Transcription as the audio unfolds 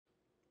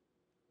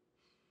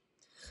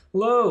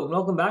Hello, and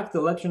welcome back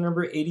to lecture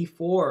number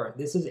 84.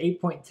 This is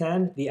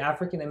 8.10, the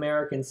African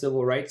American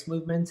Civil Rights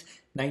Movement,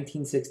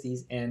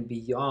 1960s and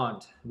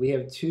beyond. We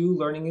have two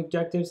learning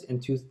objectives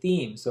and two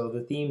themes. So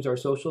the themes are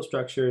social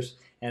structures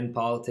and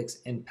politics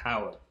and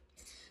power.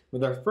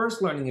 With our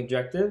first learning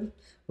objective,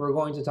 we're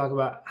going to talk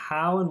about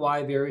how and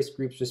why various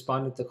groups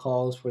responded to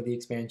calls for the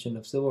expansion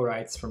of civil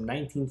rights from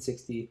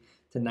 1960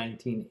 to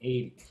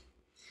 1980.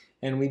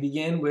 And we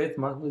begin with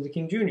Martin Luther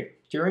King Jr.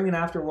 During and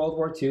after World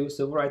War II,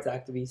 civil rights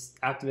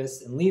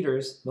activists and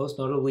leaders, most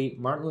notably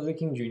Martin Luther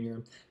King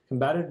Jr.,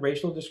 combated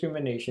racial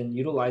discrimination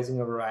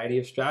utilizing a variety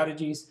of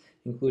strategies,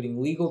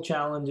 including legal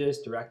challenges,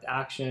 direct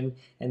action,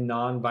 and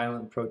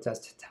nonviolent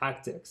protest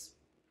tactics.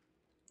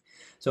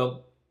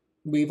 So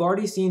we've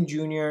already seen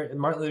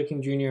Martin Luther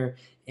King Jr.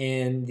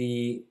 in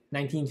the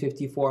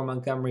 1954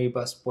 Montgomery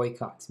bus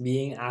boycott,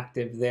 being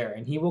active there.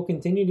 And he will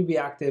continue to be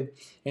active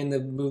in the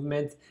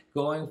movement,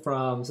 going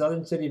from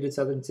southern city to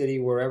southern city,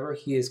 wherever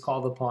he is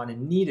called upon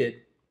and needed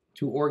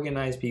to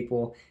organize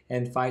people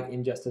and fight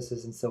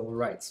injustices and civil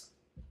rights.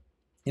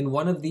 In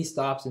one of these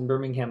stops in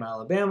Birmingham,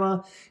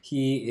 Alabama,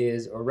 he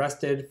is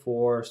arrested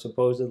for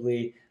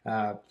supposedly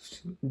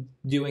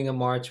doing a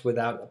march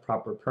without a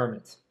proper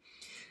permit.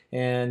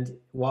 And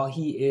while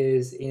he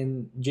is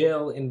in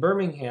jail in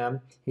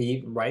Birmingham,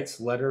 he writes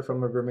a letter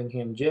from a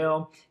Birmingham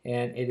jail,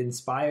 and it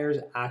inspires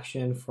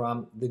action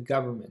from the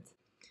government.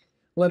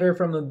 Letter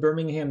from a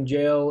Birmingham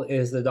jail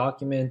is the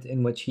document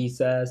in which he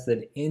says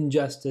that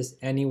injustice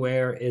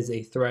anywhere is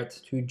a threat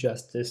to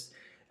justice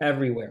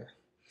everywhere.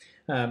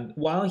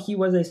 While he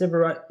was a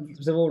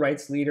civil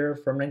rights leader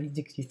from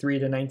 1963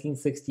 to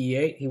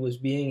 1968, he was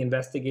being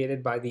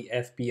investigated by the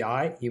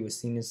FBI. He was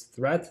seen as a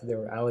threat. There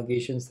were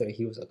allegations that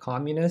he was a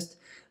communist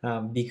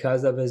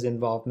because of his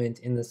involvement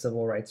in the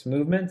civil rights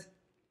movement.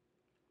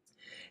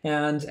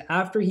 And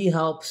after he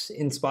helps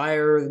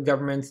inspire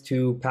governments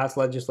to pass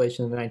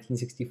legislation in the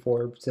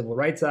 1964 Civil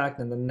Rights Act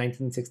and the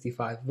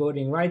 1965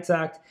 Voting Rights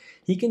Act,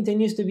 he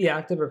continues to be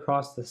active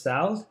across the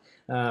South.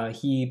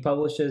 He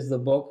publishes the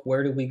book,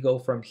 Where Do We Go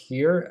From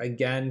Here?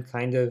 Again,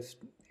 kind of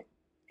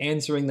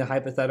answering the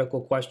hypothetical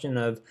question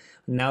of,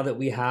 now that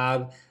we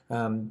have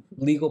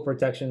legal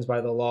protections by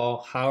the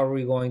law, how are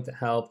we going to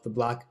help the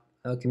Black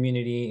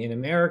community in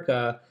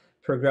America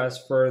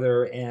progress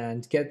further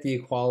and get the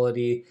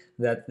equality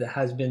that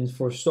has been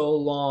for so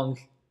long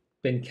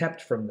been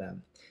kept from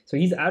them? So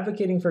he's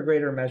advocating for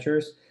greater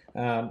measures,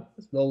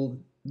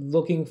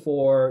 looking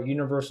for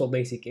universal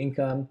basic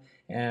income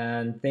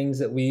and things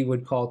that we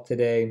would call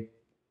today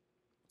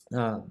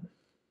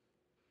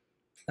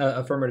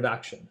affirmative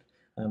action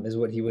is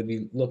what he would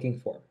be looking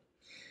for.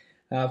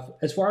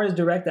 As far as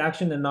direct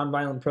action and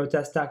nonviolent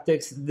protest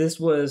tactics, this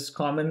was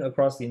common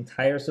across the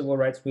entire civil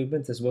rights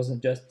movement. This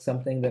wasn't just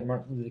something that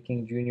Martin Luther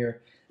King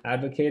Jr.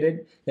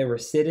 advocated. There were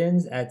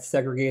sit-ins at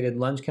segregated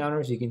lunch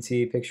counters. You can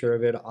see a picture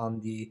of it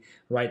on the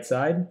right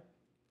side.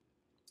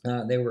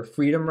 There were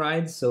freedom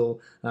rides, so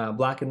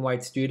black and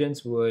white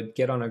students would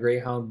get on a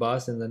Greyhound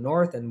bus in the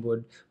north and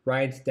would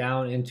ride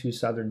down into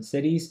southern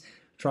cities,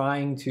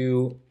 trying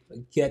to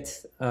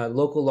get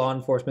local law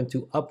enforcement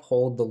to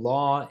uphold the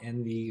law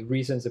and the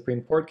recent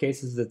Supreme Court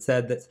cases that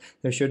said that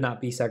there should not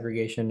be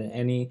segregation in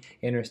any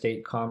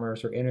interstate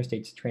commerce or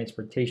interstate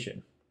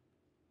transportation.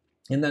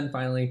 And then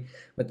finally,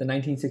 with the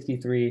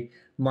 1963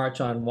 March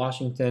on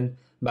Washington,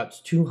 about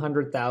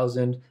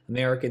 200,000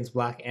 Americans,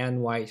 black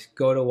and white,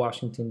 go to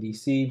Washington,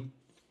 D.C.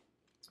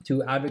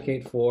 to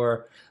advocate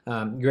for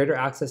greater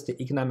access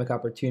to economic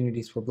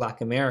opportunities for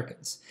Black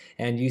Americans.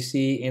 And you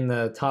see in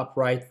the top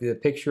right the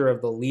picture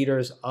of the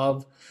leaders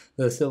of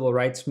the civil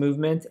rights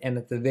movement, and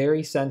at the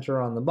very center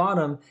on the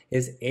bottom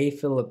is A.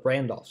 Philip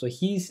Randolph. So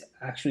he's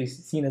actually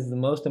seen as the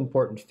most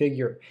important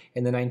figure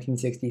in the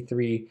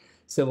 1963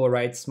 Civil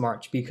Rights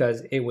March,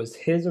 because it was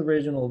his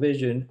original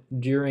vision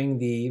during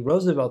the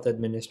Roosevelt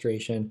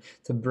administration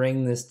to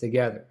bring this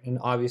together. And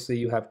obviously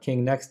you have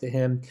King next to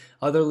him.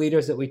 Other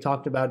leaders that we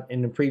talked about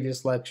in the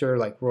previous lecture,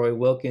 like Roy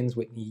Wilkins,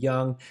 Whitney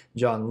Young,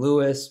 John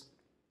Lewis,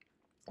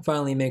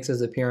 finally makes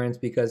his appearance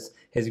because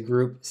his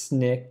group,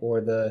 SNCC, or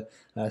the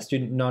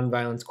Student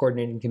Nonviolence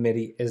Coordinating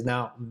Committee, is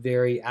now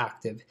very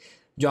active.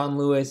 John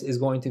Lewis is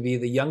going to be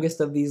the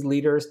youngest of these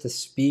leaders to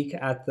speak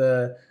at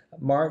the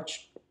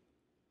march.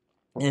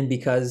 And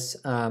because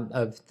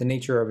of the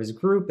nature of his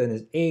group and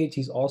his age,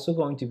 he's also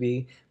going to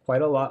be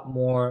quite a lot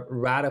more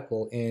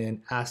radical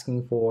in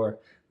asking for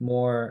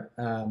more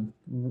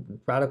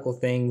radical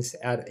things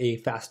at a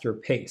faster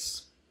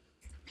pace.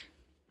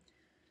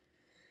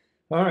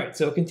 All right,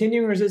 so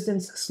continuing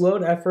resistance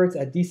slowed efforts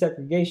at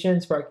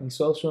desegregation, sparking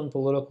social and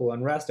political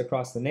unrest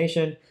across the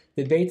nation.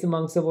 Debates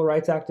among civil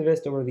rights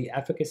activists over the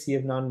efficacy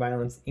of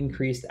nonviolence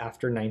increased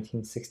after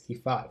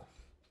 1965.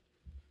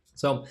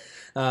 So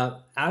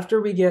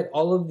after we get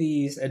all of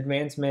these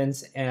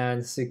advancements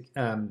and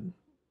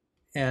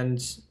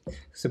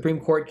Supreme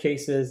Court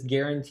cases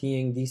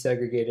guaranteeing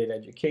desegregated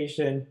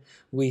education,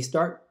 we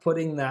start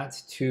putting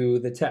that to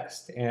the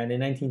test. And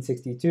in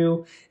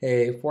 1962,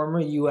 a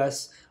former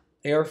U.S.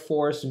 Air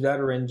Force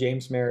veteran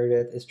James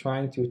Meredith is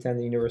trying to attend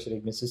the University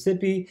of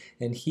Mississippi,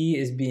 and he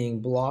is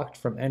being blocked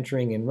from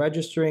entering and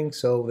registering.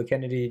 So the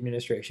Kennedy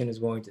administration is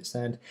going to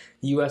send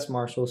U.S.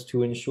 Marshals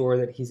to ensure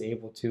that he's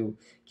able to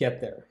get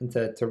there and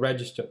to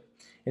register.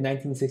 In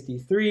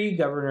 1963,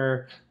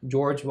 Governor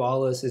George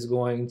Wallace is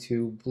going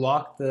to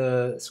block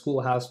the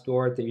schoolhouse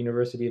door at the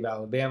University of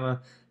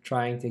Alabama,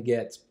 trying to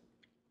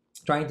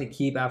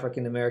keep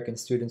African American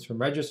students from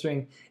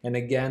registering. And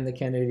again, the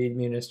Kennedy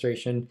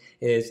administration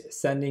is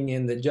sending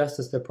in the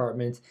Justice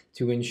Department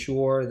to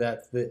ensure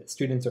that the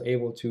students are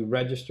able to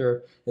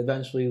register.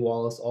 Eventually,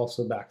 Wallace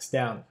also backs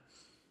down.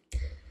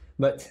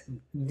 But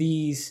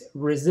these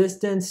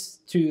resistance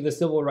to the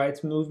civil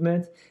rights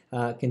movement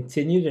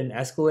continued and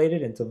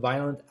escalated into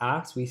violent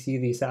acts. We see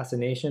the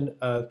assassination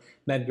of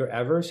Medgar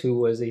Evers, who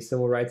was a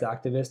civil rights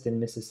activist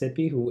in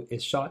Mississippi, who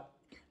is shot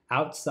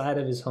outside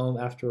of his home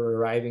after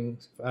arriving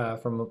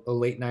from a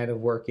late night of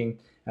working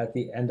at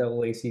the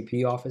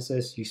NAACP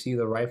offices. You see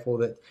the rifle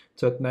that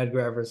took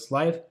Medgar Evers'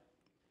 life.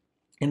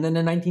 And then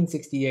in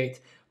 1968,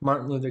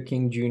 Martin Luther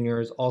King Jr.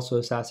 is also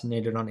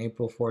assassinated on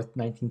April 4th,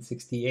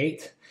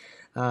 1968.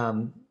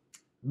 The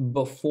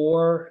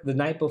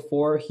night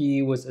before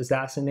he was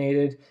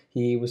assassinated,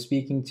 he was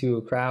speaking to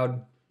a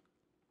crowd,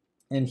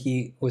 and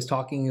he was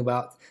talking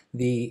about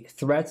the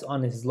threats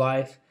on his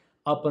life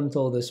up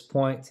until this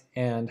point,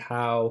 and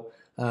how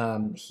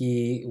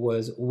he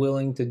was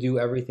willing to do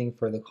everything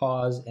for the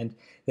cause, and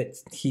that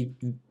he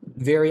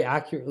very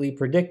accurately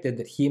predicted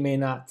that he may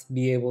not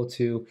be able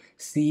to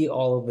see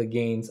all of the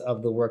gains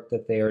of the work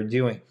that they are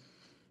doing.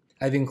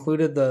 I've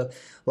included the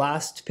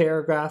last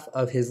paragraph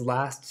of his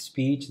last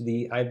speech,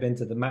 the "I've been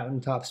to the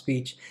mountaintop"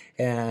 speech,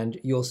 and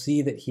you'll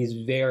see that he's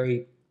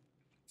very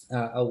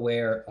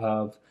aware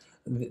of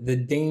the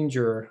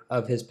danger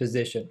of his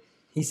position.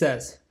 He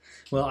says,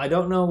 "Well, I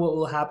don't know what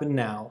will happen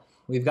now.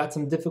 We've got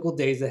some difficult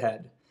days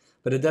ahead,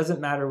 but it doesn't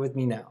matter with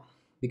me now,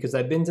 because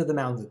I've been to the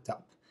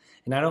mountaintop,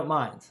 and I don't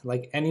mind.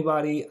 Like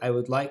anybody, I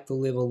would like to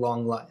live a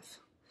long life.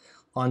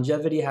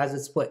 Longevity has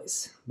its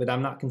place, but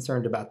I'm not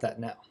concerned about that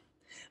now.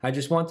 I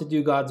just want to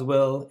do God's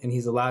will, and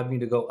He's allowed me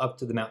to go up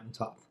to the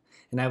mountaintop.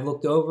 And I've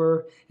looked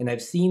over, and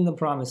I've seen the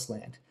promised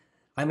land.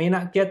 I may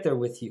not get there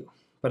with you,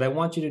 but I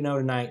want you to know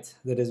tonight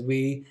that as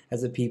we,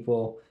 as a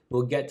people,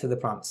 will get to the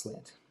promised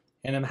land.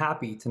 And I'm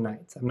happy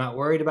tonight. I'm not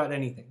worried about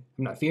anything.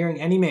 I'm not fearing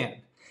any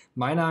man.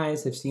 Mine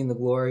eyes have seen the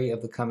glory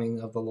of the coming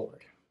of the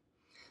Lord."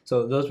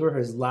 So those were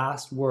his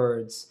last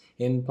words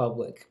in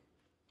public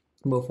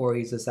before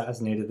he's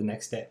assassinated the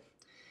next day.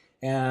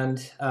 And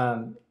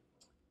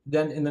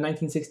then in the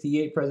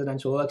 1968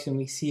 presidential election,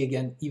 we see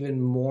again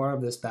even more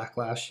of this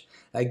backlash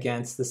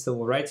against the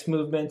civil rights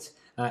movement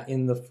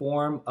in the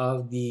form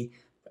of the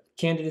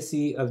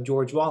candidacy of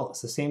George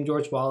Wallace, the same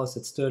George Wallace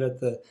that stood at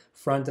the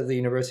front of the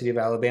University of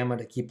Alabama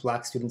to keep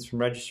black students from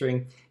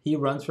registering. He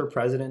runs for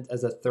president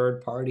as a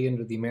third party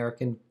under the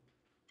American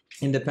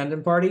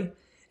Independent Party,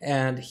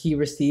 and he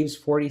receives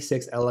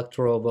 46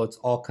 electoral votes,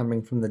 all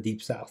coming from the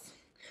Deep South.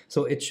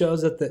 So it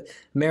shows that the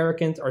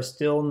Americans are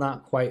still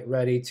not quite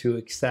ready to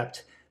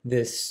accept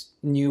this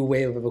new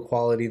wave of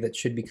equality that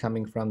should be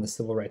coming from the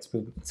civil rights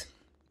movement.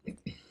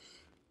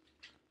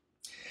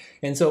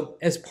 And so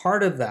as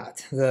part of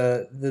that,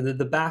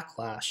 the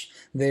backlash,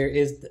 there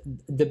is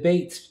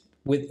debate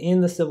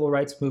within the civil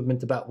rights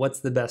movement about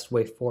what's the best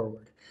way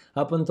forward.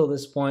 Up until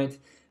this point,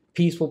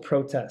 peaceful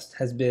protest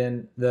has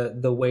been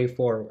the way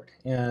forward.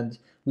 And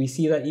we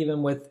see that even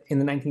in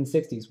the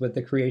 1960s with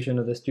the creation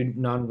of the Student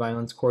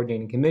Nonviolence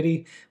Coordinating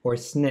Committee, or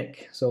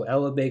SNCC. So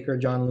Ella Baker,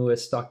 John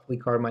Lewis, Stokely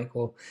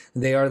Carmichael,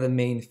 they are the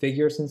main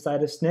figures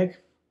inside of SNCC.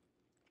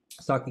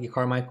 Stokely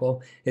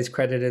Carmichael is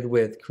credited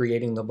with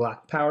creating the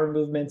Black Power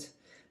movement.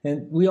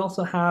 And we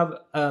also have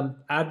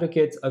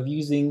advocates of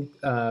using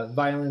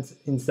violence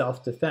in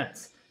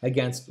self-defense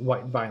against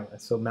white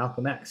violence. So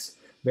Malcolm X,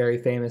 very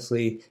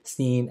famously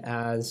seen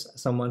as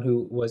someone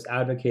who was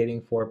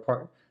advocating for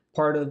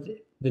part of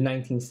the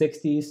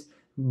 1960s.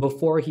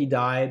 Before he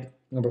died,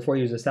 or before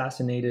he was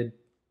assassinated,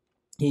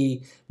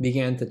 he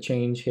began to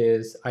change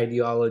his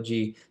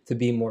ideology to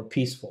be more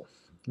peaceful.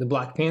 The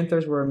Black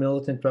Panthers were a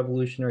militant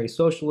revolutionary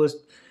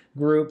socialist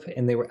group,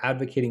 and they were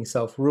advocating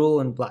self-rule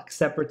and black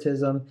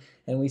separatism.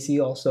 And we see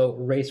also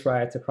race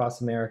riots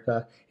across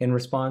America in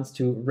response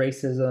to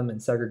racism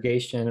and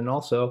segregation, and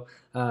also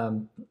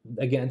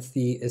against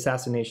the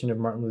assassination of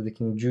Martin Luther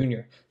King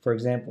Jr. For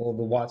example,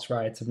 the Watts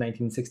riots of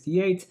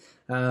 1968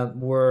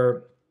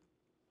 were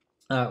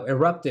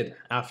erupted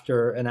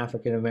after an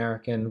African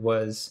American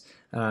was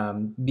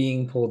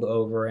being pulled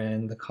over,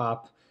 and the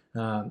cop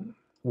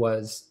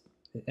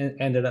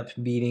ended up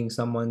beating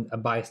a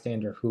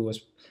bystander who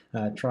was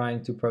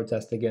trying to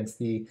protest against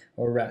the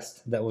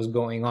arrest that was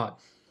going on.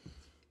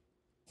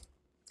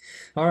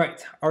 All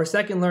right, our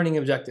second learning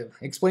objective: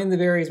 explain the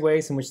various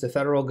ways in which the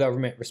federal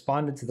government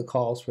responded to the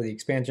calls for the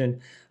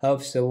expansion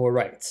of civil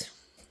rights.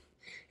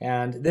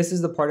 And this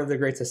is the part of the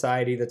Great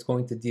Society that's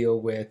going to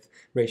deal with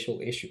racial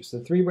issues.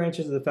 The three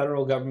branches of the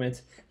federal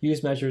government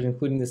use measures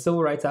including the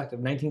Civil Rights Act of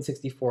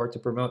 1964 to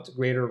promote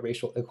greater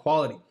racial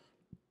equality.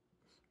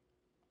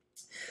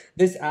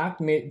 This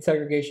act made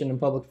segregation in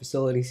public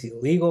facilities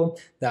illegal.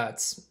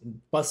 That's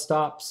bus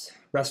stops,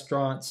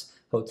 restaurants,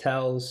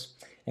 hotels,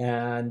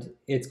 and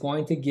it's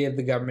going to give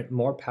the government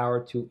more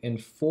power to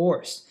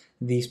enforce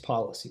these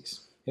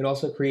policies. It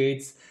also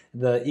creates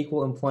the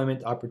Equal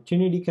Employment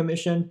Opportunity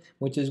Commission,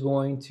 which is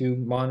going to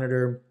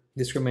monitor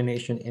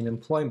discrimination in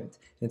employment.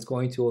 It's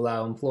going to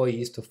allow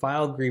employees to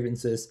file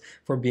grievances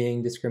for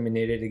being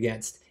discriminated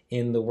against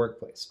in the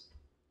workplace.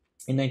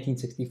 In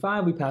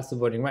 1965, we passed the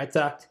Voting Rights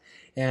Act,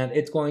 and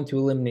it's going to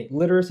eliminate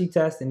literacy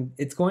tests, and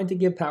it's going to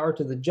give power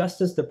to the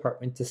Justice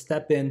Department to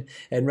step in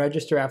and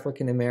register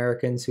African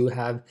Americans who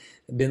have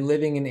been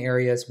living in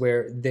areas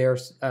where their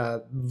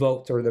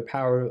vote or their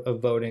power of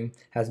voting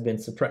has been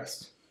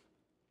suppressed.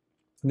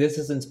 This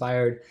is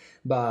inspired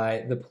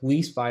by the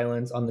police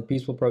violence on the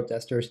peaceful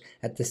protesters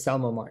at the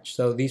Selma March.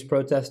 So these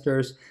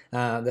protesters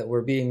that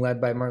were being led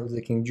by Martin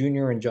Luther King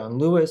Jr. and John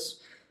Lewis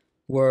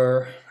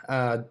were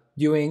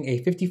doing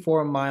a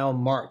 54-mile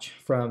march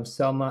from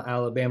Selma,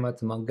 Alabama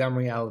to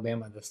Montgomery,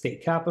 Alabama, the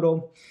state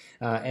capital,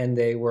 and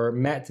they were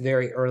met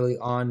very early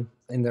on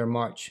in their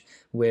march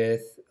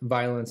with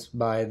violence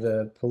by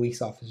the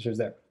police officers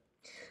there.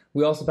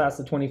 We also passed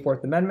the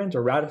 24th Amendment,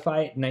 or ratified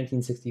it, in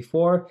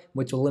 1964,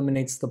 which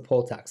eliminates the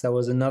poll tax. That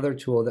was another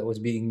tool that was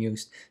being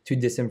used to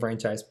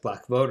disenfranchise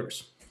black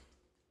voters.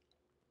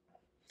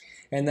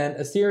 And then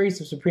a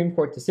series of Supreme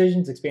Court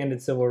decisions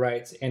expanded civil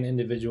rights and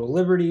individual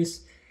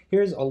liberties.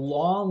 Here's a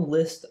long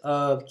list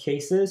of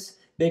cases.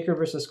 Baker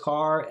versus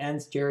Carr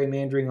ends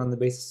gerrymandering on the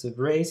basis of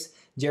race.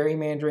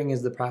 Gerrymandering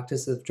is the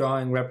practice of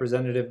drawing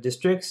representative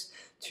districts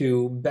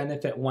to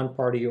benefit one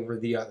party over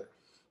the other.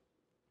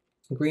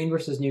 Green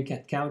versus New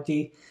Kent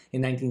County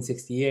in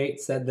 1968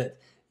 said that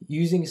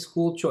using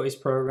school choice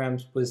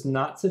programs was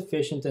not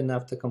sufficient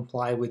enough to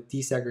comply with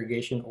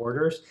desegregation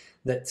orders,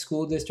 that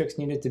school districts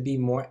needed to be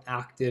more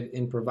active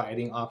in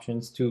providing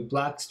options to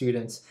black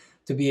students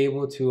to be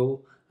able to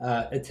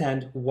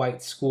attend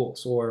white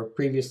schools, or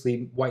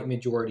previously white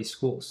majority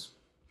schools.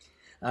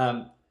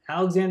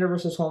 Alexander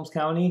versus Holmes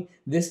County,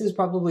 this is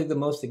probably the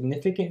most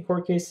significant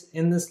court case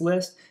in this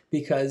list,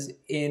 because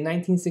in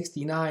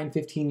 1969,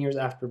 15 years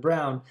after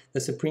Brown, the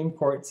Supreme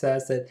Court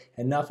says that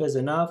enough is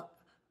enough.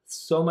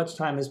 So much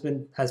time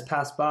has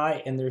passed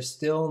by, and there's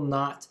still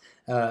not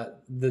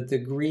the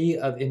degree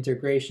of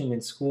integration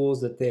in schools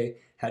that they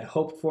had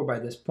hoped for by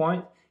this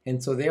point.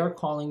 And so they are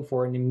calling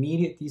for an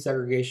immediate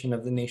desegregation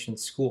of the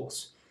nation's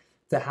schools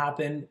to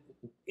happen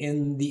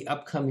in the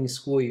upcoming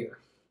school year.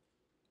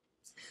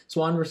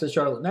 Swan versus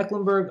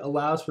Charlotte-Mecklenburg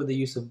allows for the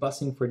use of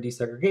busing for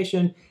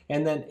desegregation.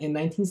 And then in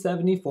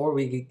 1974,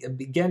 we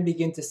again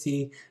begin to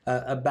see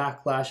a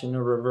backlash and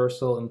a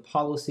reversal in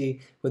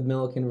policy with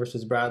Milliken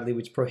versus Bradley,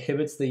 which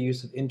prohibits the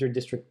use of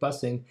interdistrict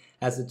busing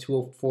as a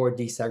tool for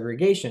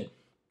desegregation.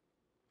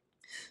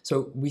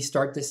 So we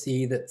start to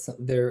see that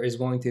there is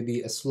going to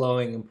be a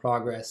slowing in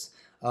progress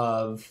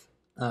of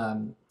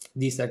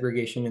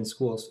desegregation in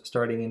schools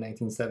starting in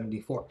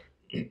 1974.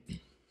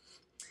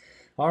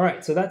 All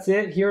right, so that's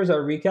it. Here's our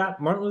recap.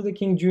 Martin Luther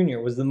King Jr.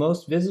 was the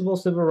most visible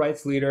civil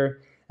rights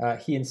leader.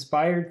 He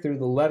inspired through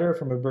the letter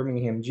from a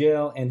Birmingham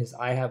jail and his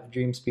I Have a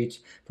Dream speech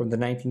from the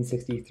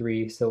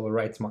 1963 Civil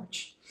Rights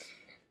March.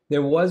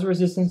 There was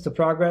resistance to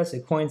progress.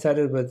 It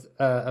coincided with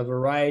a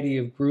variety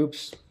of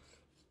groups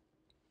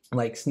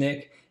like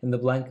SNCC and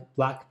the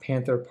Black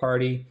Panther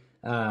Party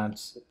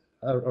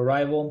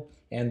arrival,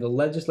 and the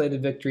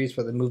legislative victories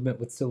for the movement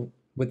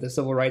with the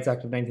Civil Rights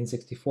Act of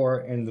 1964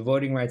 and the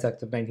Voting Rights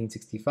Act of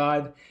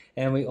 1965.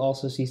 And we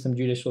also see some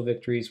judicial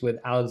victories with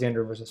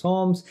Alexander versus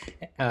Holmes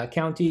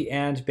County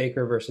and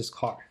Baker versus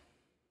Carr.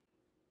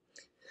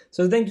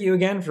 So thank you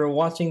again for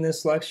watching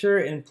this lecture,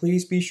 and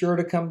please be sure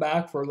to come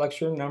back for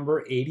lecture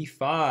number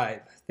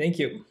 85. Thank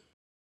you.